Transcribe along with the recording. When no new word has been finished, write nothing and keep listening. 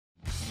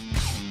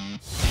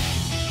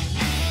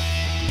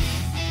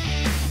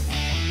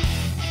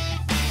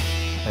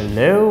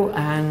Hello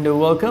and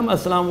welcome.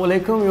 Assalamu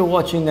alaikum. You're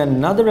watching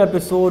another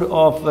episode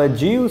of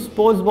GU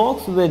Sports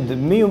Box with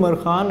me Umer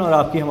Khan और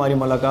आपकी हमारी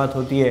मुलाकात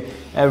होती है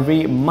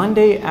every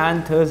Monday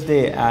and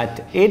Thursday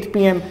at 8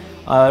 PM.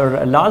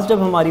 और last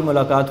जब हमारी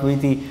मुलाकात हुई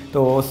थी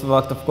तो उस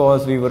वक्त of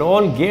course we were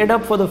all get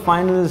up for the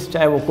finals,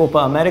 चाहे वो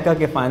कोपा अमेरिका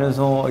के फाइनल्स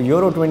हों,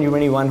 यूरो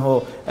 2021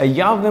 हो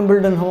या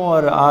विंबलडन हो,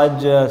 और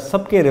आज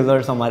सबके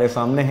रिजल्ट्स हमारे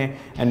सामने हैं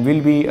and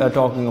will be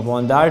talking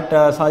upon that.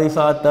 साथ ही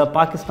साथ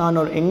पाकिस्तान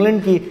और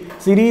इंग्लैंड की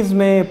सीरीज़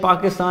में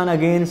Pakistan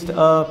against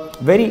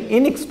very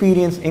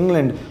inexperience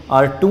England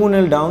are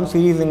 2-0 down.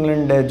 Series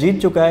England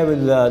जीत चुका है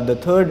with the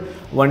third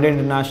one day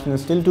international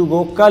still to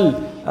go. कल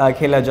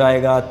खेला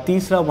जाएगा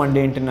तीसरा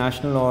वनडे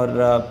इंटरनेशनल और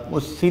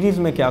उस सीरीज़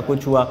में क्या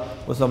कुछ हुआ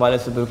उस हवाले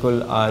से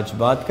बिल्कुल आज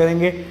बात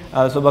करेंगे।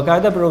 सो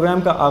बाकायदा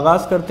प्रोग्राम का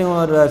आगाज़ करते हैं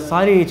और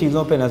सारी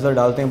चीज़ों पे नज़र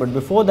डालते हैं, बट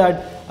बिफोर दैट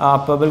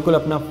आप बिल्कुल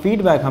अपना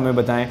फीडबैक हमें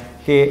बताएं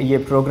कि ये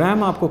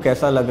प्रोग्राम आपको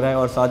कैसा लग रहा है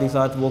और साथ ही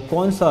साथ वो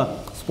कौन सा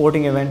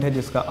स्पोर्टिंग इवेंट है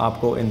जिसका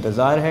आपको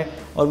इंतज़ार है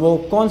और वो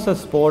कौन सा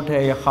स्पोर्ट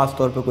है या ख़ास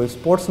तौर पे कोई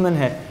स्पोर्ट्समैन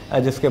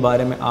है जिसके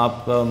बारे में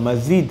आप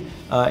मज़ीद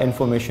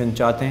इंफॉर्मेशन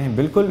चाहते हैं।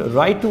 बिल्कुल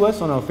right to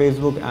us on our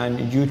Facebook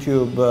and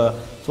YouTube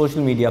social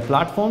media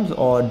platforms,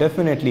 और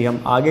डेफिनेटली हम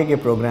आगे के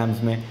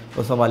प्रोग्राम्स में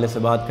उस हवाले से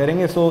बात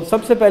करेंगे। सो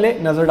सबसे पहले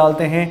नज़र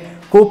डालते हैं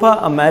कोपा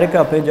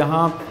अमेरिका पे,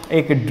 जहां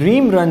एक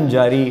ड्रीम रन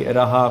जारी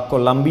रहा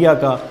कोलंबिया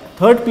का।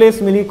 थर्ड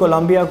प्लेस मिली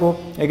कोलंबिया को,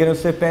 लेकिन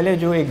उससे पहले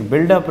जो एक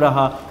बिल्डअप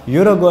रहा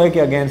यूरुग्वे के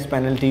अगेंस्ट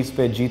पेनल्टीज़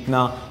पे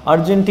जीतना,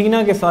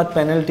 अर्जेंटीना के साथ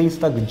पेनल्टीज़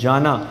तक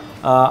जाना,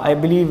 I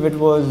believe it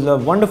was a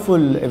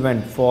wonderful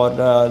event for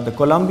the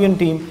Colombian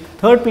team.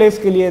 Third place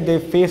के लिए दे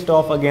फेस्ड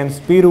ऑफ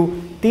अगेंस्ट पेरू।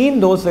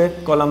 3-2 से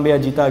कोलंबिया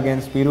जीता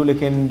अगेंस्ट पेरू,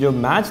 लेकिन जो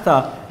मैच था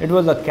it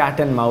was a cat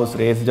and mouse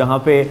race, जहां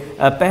पे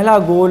पहला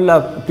गोल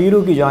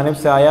पेरू की जानिब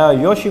से आया।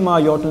 योशिमा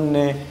योटन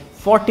ने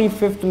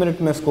 45th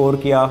मिनट में स्कोर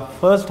किया।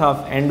 फर्स्ट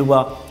हाफ एंड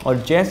हुआ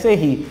और जैसे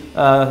ही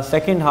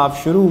सेकेंड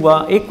हाफ शुरू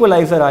हुआ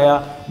इक्वलाइज़र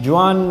आया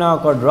जुआन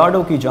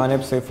क्वाड्राडो की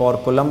जानिब से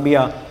for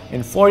Colombia.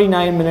 In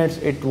 49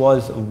 minutes it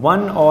was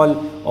 1-1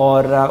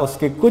 और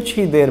उसके कुछ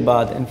ही देर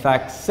बाद,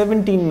 in fact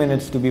 17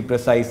 minutes to be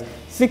precise,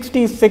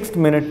 66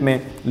 minute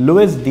में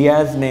लुइस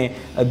डियाज ने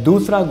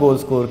दूसरा गोल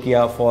स्कोर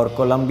किया फॉर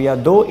कोलंबिया।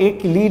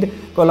 2-1 की लीड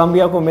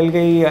कोलंबिया को मिल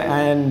गई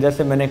एंड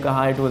जैसे मैंने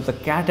कहा it was a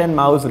cat and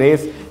mouse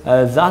race.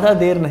 ज़्यादा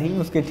देर नहीं,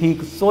 उसके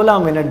ठीक 16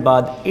 मिनट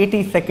बाद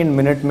 82nd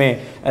मिनट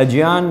में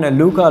जियान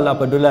लूका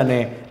लापाडुला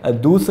ने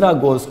दूसरा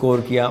गोल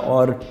स्कोर किया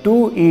और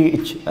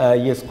 2-2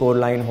 ये स्कोर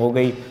लाइन हो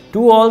गई।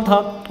 2-2 था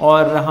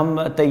और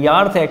हम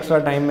तैयार थे एक्स्ट्रा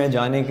टाइम में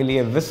जाने के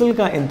लिए, विसल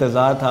का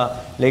इंतज़ार था,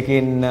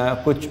 लेकिन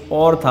कुछ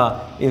और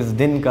था इस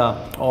दिन का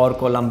और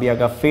कोलंबिया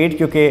का फेट,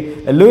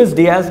 क्योंकि लुइस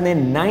डियाज ने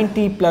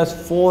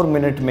 90+4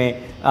 मिनट में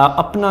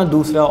अपना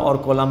दूसरा और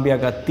कोलंबिया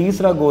का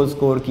तीसरा गोल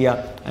स्कोर किया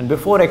एंड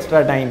बिफोर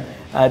एक्स्ट्रा टाइम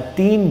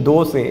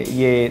 3-2 से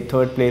ये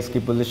थर्ड प्लेस की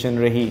पोजीशन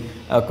रही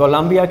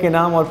कोलंबिया के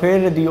नाम। और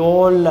फिर the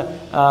all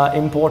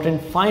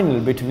important final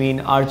between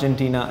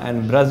Argentina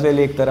and Brazil,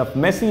 एक तरफ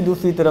मेसी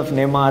दूसरी तरफ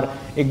नेमार।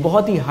 एक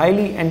बहुत ही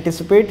हाईली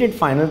एंटिसिपेटेड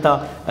फाइनल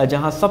था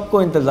जहां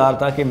सबको इंतज़ार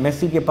था कि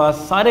मेसी के पास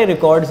सारे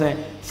रिकॉर्ड्स हैं,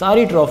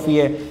 सारी ट्रॉफ़ी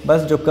है,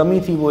 बस जो कमी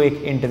थी वो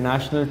एक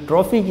इंटरनेशनल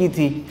ट्रॉफ़ी की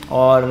थी।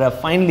 और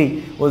फाइनली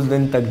उस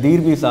दिन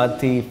तकदीर भी साथ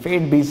थी,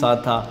 फेट भी साथ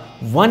था।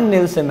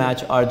 1-0 से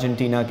मैच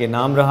अर्जेंटीना के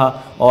नाम रहा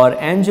और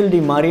एंजल डी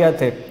मारिया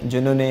थे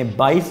जिन्होंने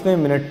 22वें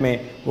मिनट में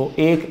वो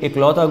एक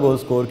इकलौता गोल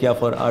स्कोर किया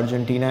for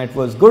Argentina. It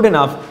was good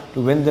enough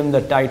to win them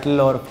the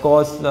title. और ऑफ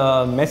कोर्स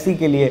मेसी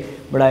के लिए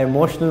बड़ा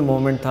इमोशनल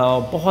मोमेंट था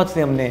और बहुत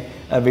से हमने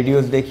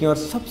वीडियोस देखी और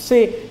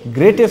सबसे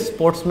ग्रेटेस्ट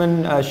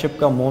स्पोर्ट्समैनशिप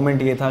का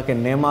मोमेंट ये था कि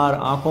नेमार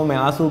आंखों में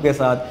आंसू के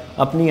साथ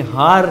अपनी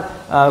हार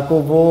को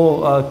वो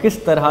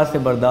किस तरह से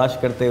बर्दाश्त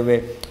करते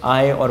हुए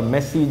आए, और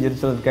मेसी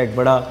जिनका एक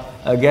बड़ा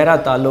गहरा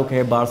ताल्लुक़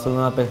है,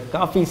 बार्सिलोना पे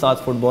काफ़ी साथ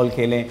फुटबॉल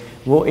खेलें,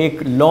 वो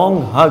एक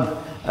लॉन्ग हग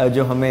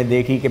जो हमें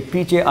देखी कि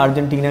पीछे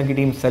अर्जेंटीना की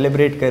टीम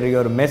सेलिब्रेट कर रही है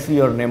और मेसी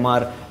और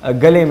नेमार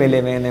गले मिले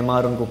हुए हैं,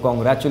 नेमार उनको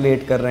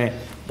कॉन्ग्रेचुलेट कर रहे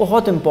हैं।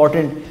 बहुत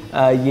इम्पॉर्टेंट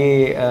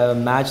ये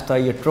मैच था,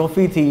 ये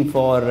ट्रॉफ़ी थी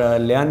for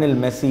Lionel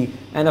Messi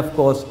end of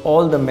course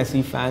all the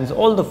Messi fans,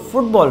 all the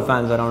football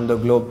fans around the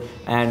globe.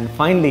 And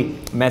finally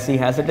Messi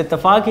has it.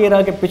 इत्तेफाक ये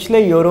रहा कि पिछले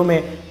यूरो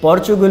में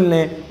पोर्चुगल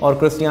ने और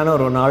क्रिस्टियानो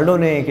रोनाल्डो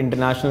ने एक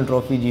इंटरनेशनल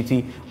ट्रॉफ़ी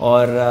जीती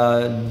और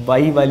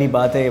वही वाली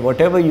बात है,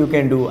 what ever you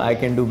can do I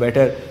can do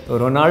better. तो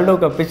रोनाल्डो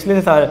का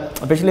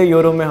पिछले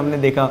यूरो में हमने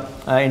देखा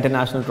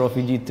इंटरनेशनल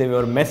ट्रॉफ़ी जीतते हुए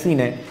और मेसी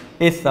ने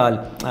इस साल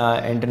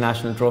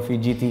इंटरनेशनल ट्रॉफ़ी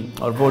जीती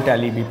और वो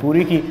टैली भी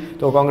पूरी की।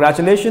 तो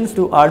congratulations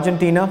to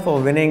Argentina for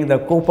winning the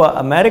Copa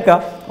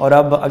America. और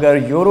अब अगर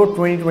यूरो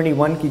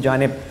 2021 की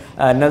जानिब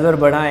नज़र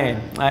बढ़ाएं,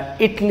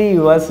 इटली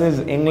वर्सेस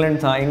इंग्लैंड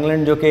था।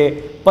 इंग्लैंड जो कि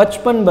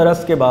 55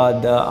 बरस के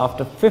बाद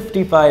after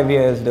 55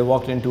 years they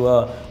walked into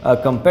a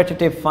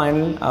competitive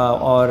final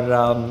और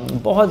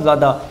बहुत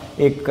ज़्यादा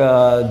एक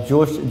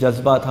जोश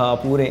जज्बा था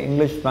पूरे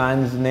इंग्लिश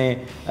फैंस ने।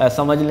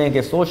 समझ लें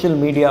कि सोशल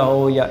मीडिया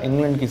हो या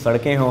इंग्लैंड की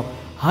सड़कें हों,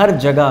 हर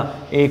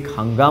जगह एक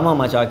हंगामा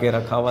मचा के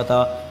रखा हुआ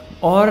था।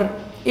 और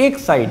एक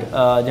साइड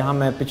जहां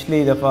मैं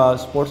पिछली दफ़ा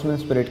स्पोर्ट्समैन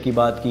स्पिरिट की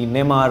बात की,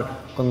 नेमार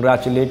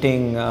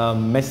कंग्रेचुलेटिंग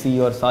मेसी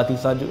और साथ ही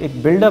साथ जो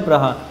एक बिल्डअप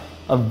रहा,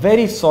 a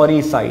very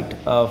sorry site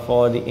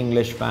for the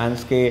English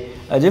fans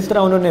के जिस तरह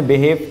उन्होंने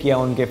बिहेव किया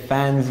उनके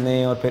फैंस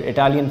ने, और फिर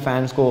इटालियन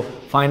फैंस को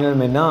फाइनल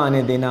में ना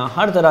आने देना।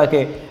 हर तरह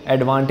के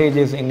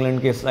एडवांटेजेस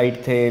इंग्लैंड के साइड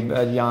थे।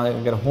 यहाँ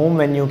अगर होम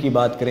वेन्यू की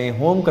बात करें,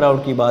 होम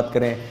क्राउड की बात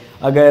करें,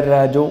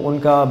 अगर जो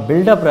उनका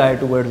बिल्डअप रहा है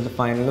टुवर्ड्स द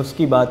फाइनल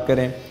उसकी बात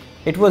करें,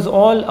 it was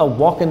all a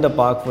walk in the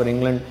park for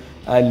England.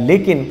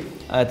 लेकिन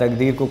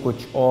तकदीर को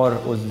कुछ और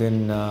उस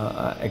दिन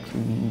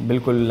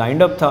बिल्कुल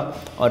लाइंड अप था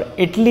और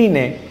इटली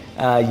ने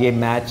ये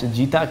मैच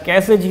जीता।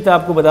 कैसे जीता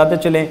आपको बताते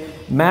चलें।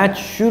 मैच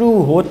शुरू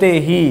होते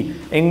ही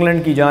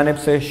इंग्लैंड की जानिब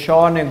से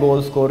शॉ ने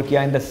गोल स्कोर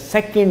किया इन द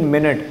सेकेंड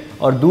मिनट,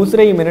 और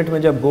दूसरे ही मिनट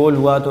में जब गोल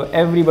हुआ तो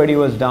everybody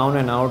was down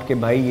and out कि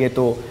भाई ये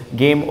तो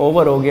गेम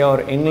ओवर हो गया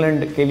और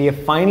इंग्लैंड के लिए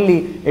फाइनली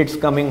इट्स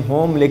कमिंग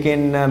होम। लेकिन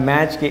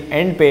मैच के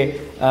एंड पे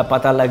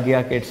पता लग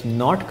गया कि it's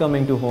not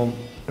coming to home,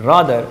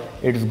 rather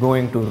it's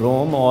going to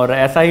रोम। और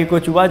ऐसा ही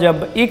कुछ हुआ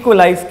जब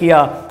इक्वलाइज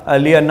किया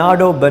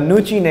लियोनार्डो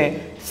बनुची ने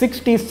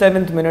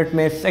 67वें मिनट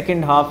में।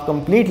 सेकंड हाफ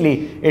कंप्लीटली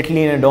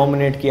इटली ने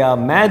डोमिनेट किया।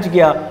 मैच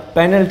गया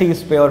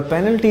पेनल्टीज़ पे, और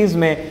पेनल्टीज़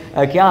में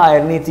क्या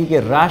आयरनी थी कि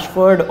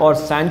रैशफोर्ड और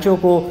सैंचो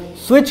को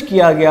स्विच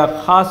किया गया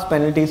ख़ास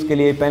पेनल्टीज़ के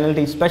लिए।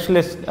 पेनल्टी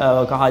स्पेशलिस्ट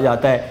कहा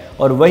जाता है,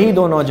 और वही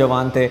दो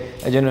नौजवान थे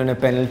जिन्होंने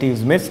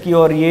पेनल्टीज़ मिस की।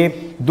 और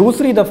ये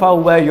दूसरी दफ़ा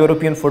हुआ है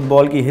यूरोपियन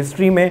फुटबॉल की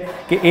हिस्ट्री में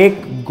कि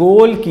एक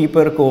गोल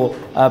कीपर को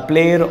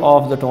प्लेयर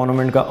ऑफ द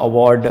टूर्नामेंट का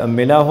अवार्ड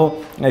मिला हो।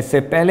 इससे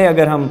पहले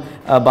अगर हम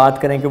बात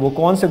करें कि वो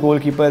कौन से गोल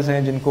कीपर्स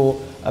हैं जिनको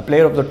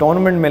प्लेयर ऑफ द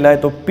टूर्नामेंट मिला है,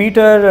 तो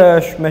पीटर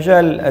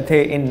श्मेशल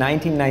थे इन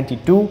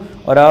 1992,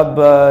 और अब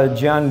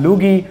जियान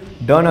लूगी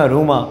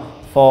डोनारूमा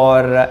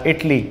फॉर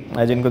इटली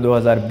जिनको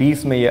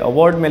 2020 में ये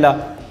अवार्ड मिला।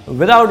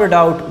 Without a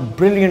doubt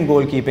brilliant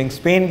goal keeping,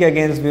 Spain के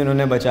अगेंस्ट भी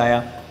उन्होंने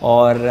बचाया,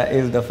 और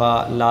इस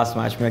दफ़ा लास्ट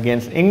मैच में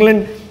अगेंस्ट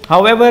इंग्लैंड।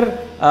 हाउएवर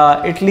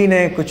इटली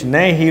ने कुछ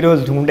नए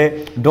हीरोज़ ढूंढे।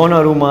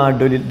 Donnarumma,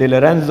 D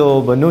Lorenzo,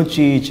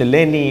 बनुची,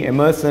 चेलेनी,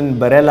 Emerson,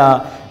 Barela,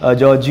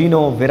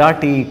 Jorginho,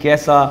 विराटी,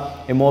 कैसा,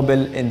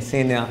 इमोबिल,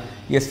 इंसेनिया,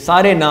 ये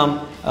सारे नाम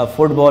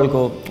फुटबॉल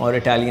को और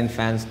इटालियन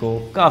फैंस को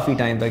काफ़ी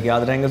टाइम तक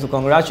याद रहेंगे। सो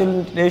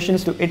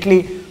congratulations to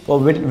Italy for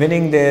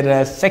winning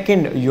their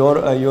second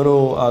euro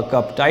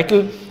cup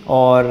title,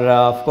 और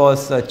ऑफ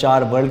कोर्स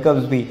 4 वर्ल्ड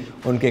कप्स भी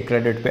उनके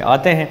क्रेडिट पे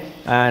आते हैं।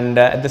 And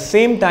at the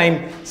same time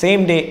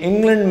same day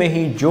England में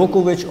ही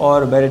जोकोविच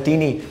और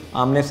बेरेटिनी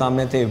आमने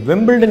सामने थे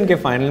विंबलडन के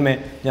फाइनल में,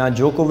 जहां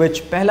जोकोविच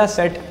पहला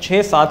सेट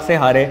 6-7 से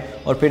हारे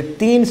और फिर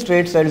 3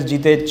 स्ट्रेट सेट्स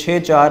जीते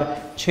 6-4,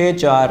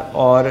 6-4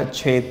 और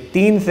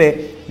 6-3 से।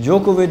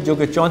 जोकोविच जो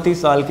कि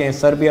 34 साल के हैं,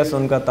 सर्बिया से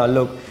उनका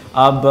ताल्लुक,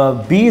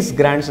 अब 20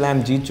 ग्रैंड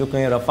स्लैम जीत चुके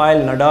हैं।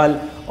 राफेल नडाल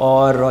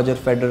और रॉजर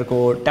फेडरर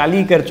को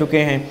टैली कर चुके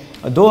हैं।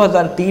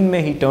 2003 में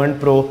ही टर्न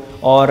प्रो,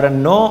 और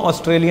 9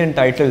 ऑस्ट्रेलियन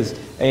टाइटल्स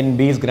इन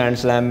 20 ग्रैंड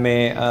स्लैम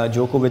में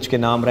जोकोविच के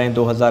नाम रहे।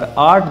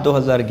 2008,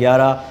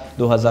 2011,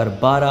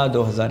 2012,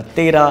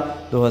 2013,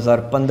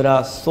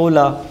 2015,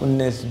 16,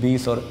 19,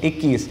 20 और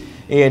 21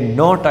 ये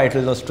 9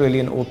 टाइटल्स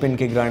ऑस्ट्रेलियन ओपन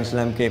के ग्रैंड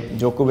स्लैम के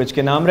जोकोविच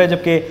के नाम रहे।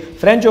 जबकि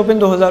फ्रेंच ओपन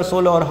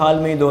 2016 और हाल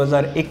में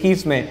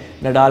 2021 में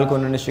नडाल को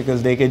उन्होंने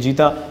शिकस्त दे के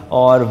जीता,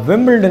 और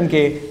विंबलडन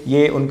के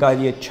ये उनका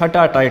ये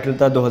 6ठा टाइटल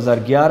था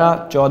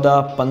 2011, 14,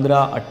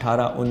 15,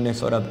 18,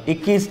 19 और अब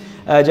 21।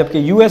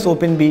 जबकि यूएस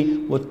ओपन भी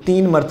वो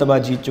 3 मरतबा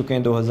जीत चुके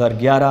हैं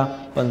 2011,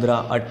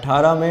 15,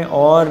 18 में,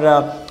 और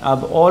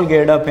अब ऑल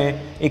गेयर्ड अप हैं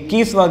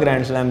 21वां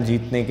ग्रैंड स्लैम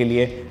जीतने के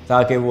लिए,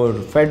 ताकि वो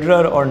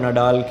फेडरर और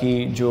नडाल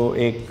की जो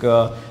एक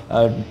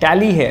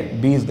टैली है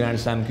 20 ग्रैंड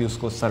स्लैम की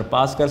उसको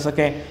सरपास कर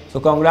सकें। सो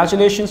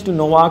कॉन्ग्रेचुलेशंस टू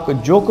नोवाक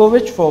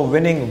जोकोविच फॉर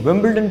विनिंग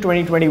विंबलडन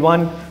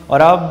 2021।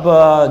 और अब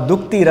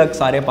दुखती रग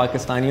सारे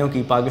पाकिस्तानियों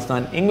की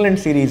पाकिस्तान इंग्लैंड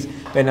सीरीज़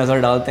पे नज़र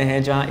डालते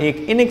हैं, जहां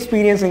एक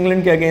इनएक्सपीरियंस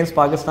इंग्लैंड के अगेंस्ट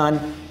पाकिस्तान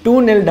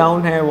 2-0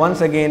 डाउन है।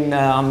 वंस अगेन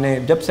हमने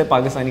जब से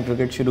पाकिस्तानी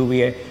क्रिकेट शुरू हुई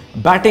है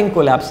बैटिंग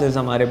कोलैप्सेस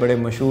हमारे बड़े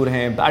मशहूर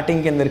हैं,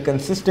 बैटिंग के अंदर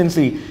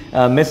कंसिस्टेंसी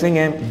मिसिंग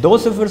है।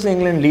 2-0 से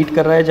इंग्लैंड लीड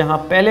कर रहा है, जहां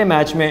पहले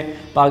मैच में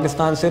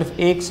पाकिस्तान सिर्फ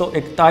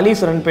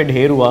 141 रन पे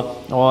ढेर हुआ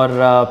और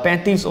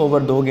 35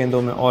 ओवर 2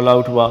 गेंदों में ऑल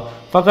आउट हुआ।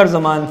 फ़खर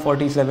जमान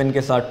 47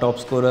 के साथ टॉप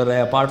स्कोरर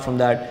है। Apart from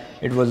that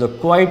it was a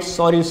quite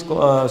sorry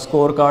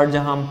score card,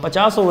 जहां हम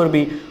 50 ओवर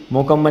भी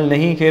मुकम्मल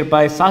नहीं खेल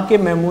पाए।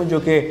 साकिब महमूद जो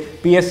कि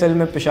PSL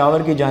में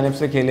पेशावर की जानिब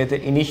से खेले थे,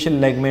 इनिशियल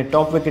लेग में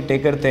टॉप विकेट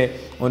टेकर थे,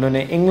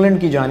 उन्होंने इंग्लैंड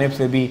की जानिब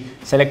से भी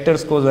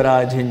सेलेक्टर्स को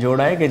ज़रा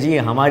झंझोड़ा है कि जी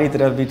हमारी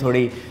तरफ भी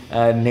थोड़ी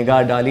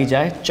निगाह डाली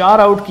जाए। 4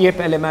 आउट किए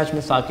पहले मैच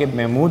में साकिब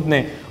महमूद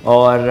ने,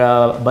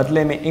 और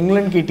बदले में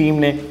इंग्लैंड की टीम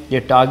ने ये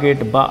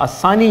टारगेट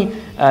बाआसानी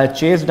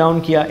चेस डाउन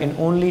किया in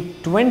only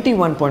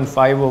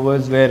 21.5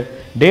 overs, where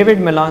David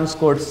Milan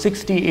scored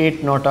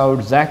 68 not out.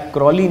 Jack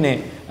Crawley ने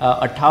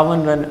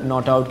 58 रन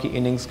नॉट आउट की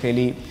इनिंग्स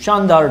खेली।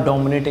 शानदार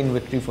डोमिनेटिंग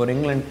विक्ट्री फॉर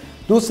इंग्लैंड।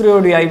 दूसरे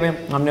ODI में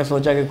हमने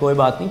सोचा कि कोई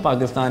बात नहीं,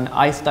 पाकिस्तान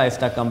आहिस्ता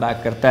आहिस्ता कम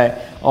बैक करता है,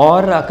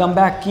 और कम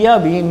बैक किया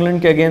भी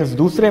इंग्लैंड के अगेंस्ट।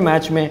 दूसरे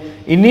मैच में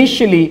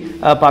इनिशियली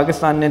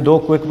पाकिस्तान ने 2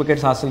 क्विक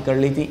विकेट्स हासिल कर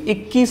ली थी।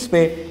 21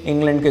 पे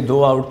इंग्लैंड के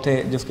 2 आउट थे,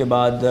 जिसके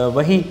बाद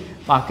वही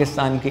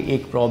पाकिस्तान के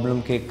एक प्रॉब्लम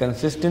के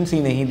कंसिस्टेंसी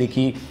नहीं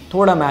दिखी,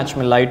 थोड़ा मैच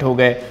में लाइट हो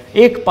गए।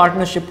 एक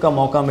पार्टनरशिप का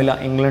मौका मिला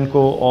इंग्लैंड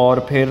को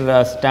और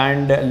फिर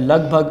स्टैंड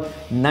लगभग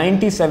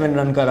 97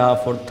 रन का रहा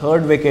फॉर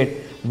थर्ड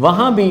विकेट।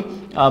 वहाँ भी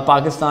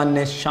पाकिस्तान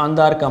ने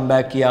शानदार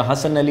कमबैक किया,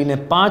 हसन अली ने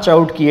 5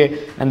 आउट किए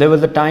and there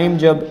was a time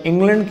जब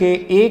इंग्लैंड के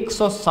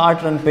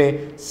 160 रन पे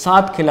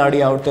 7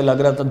 खिलाड़ी आउट थे,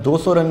 लग रहा था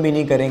 200 रन भी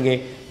नहीं करेंगे,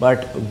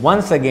 but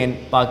once again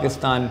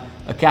Pakistan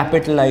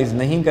capitalise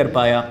नहीं कर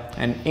पाया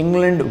and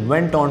England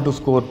went on to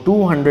score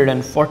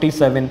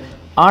 247।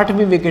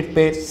 8वीं विकेट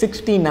पे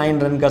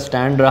 69 रन का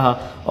स्टैंड रहा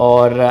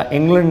और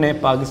इंग्लैंड ने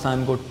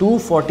पाकिस्तान को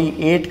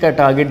 248 का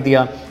टारगेट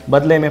दिया।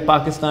 बदले में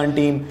पाकिस्तान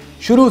टीम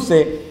शुरू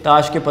से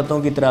ताश के पत्तों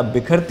की तरह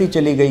बिखरती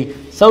चली गई।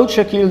 Saud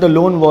Shakeel the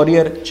loan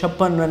warrior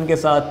 56 run के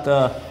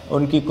साथ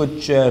उनकी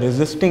कुछ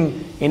रेजिस्टिंग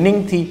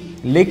इनिंग थी,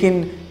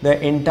 लेकिन the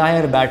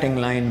entire batting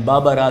line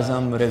Babar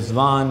Azam,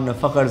 Rizwan,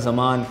 Fakhar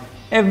Zaman,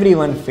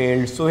 everyone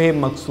failed.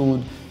 Sohaib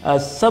मकसूद,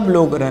 सब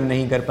लोग रन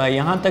नहीं कर पाए।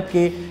 यहाँ तक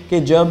कि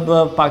जब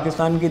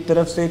पाकिस्तान की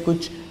तरफ से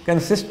कुछ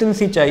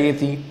कंसिस्टेंसी चाहिए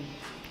थी,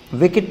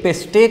 विकेट पे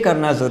स्टे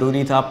करना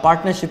ज़रूरी था,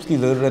 पार्टनरशिप्स की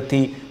ज़रूरत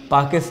थी,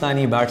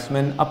 पाकिस्तानी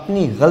बैट्समैन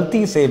अपनी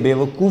गलती से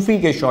बेवकूफ़ी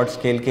के शॉट्स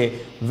खेल के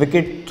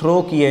विकेट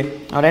थ्रो किए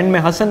और एंड में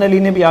हसन अली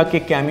ने भी आके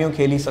कैमियो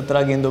खेली,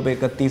 17 गेंदों पे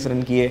 31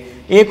 रन किए,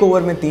 एक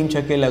ओवर में 3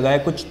 छक्के लगाए।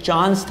 कुछ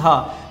चांस था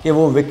कि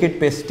वो विकेट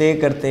पे स्टे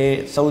करते,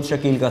 सऊद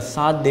शकील का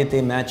साथ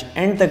देते, मैच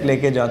एंड तक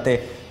लेके जाते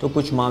तो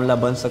कुछ मामला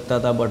बन सकता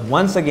था, बट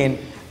वंस अगेन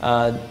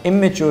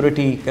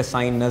इमेच्योरिटी का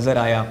साइन नज़र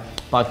आया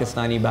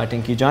पाकिस्तानी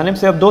बैटिंग की जानिब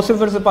से। अब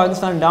 2-0 से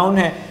पाकिस्तान डाउन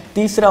है।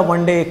 तीसरा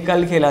वनडे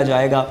कल खेला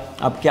जाएगा।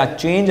 अब क्या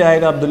चेंज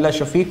आएगा? अब्दुल्ला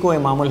शफीक को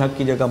इमामुल हक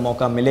की जगह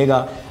मौका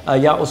मिलेगा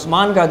या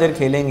उस्मान कादिर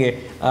खेलेंगे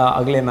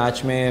अगले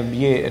मैच में,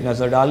 ये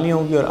नज़र डालनी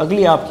होगी। और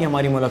अगली आपकी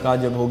हमारी मुलाकात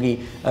जब होगी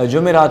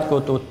जुमेरात को,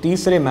 तो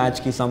तीसरे मैच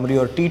की समरी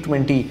और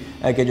T20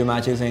 के जो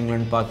मैचेस हैं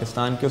इंग्लैंड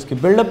पाकिस्तान के, उसकी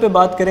बिल्डअप पे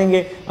बात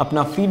करेंगे।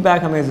 अपना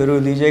फीडबैक हमें ज़रूर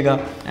दीजिएगा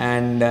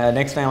एंड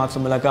नेक्स्ट टाइम आपसे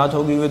मुलाकात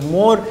होगी with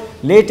more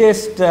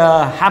latest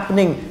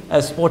happening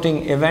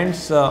sporting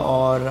events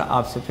और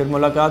आपसे फिर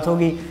मुलाकात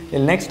होगी।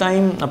 टिल नेक्स्ट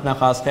टाइम अपना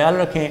ख़ास ख्याल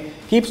रखें।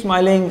 Keep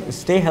smiling,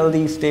 stay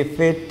healthy, stay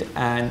fit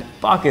and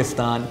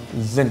Pakistan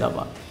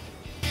जिंदाबाद।